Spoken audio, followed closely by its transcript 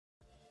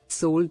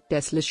sold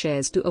Tesla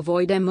shares to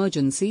avoid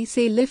emergency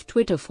sale if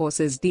Twitter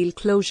forces deal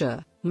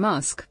closure.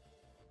 Musk.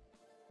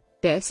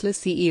 Tesla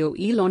CEO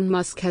Elon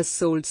Musk has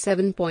sold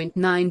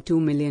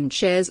 7.92 million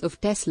shares of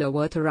Tesla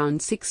worth around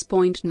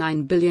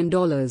 $6.9 billion.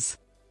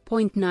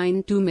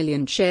 0.92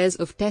 million shares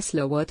of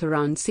Tesla worth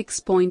around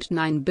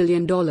 $6.9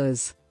 billion.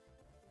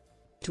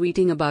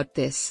 Tweeting about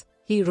this,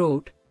 he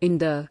wrote, "In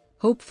the,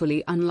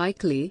 hopefully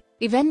unlikely,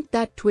 event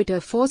that Twitter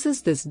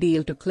forces this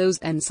deal to close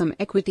and some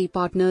equity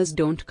partners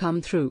don't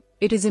come through,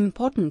 it is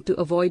important to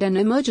avoid an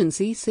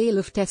emergency sale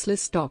of Tesla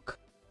stock."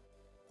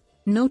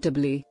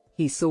 Notably,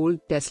 he sold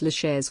Tesla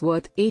shares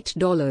worth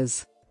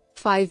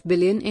 $8.5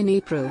 billion in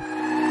April.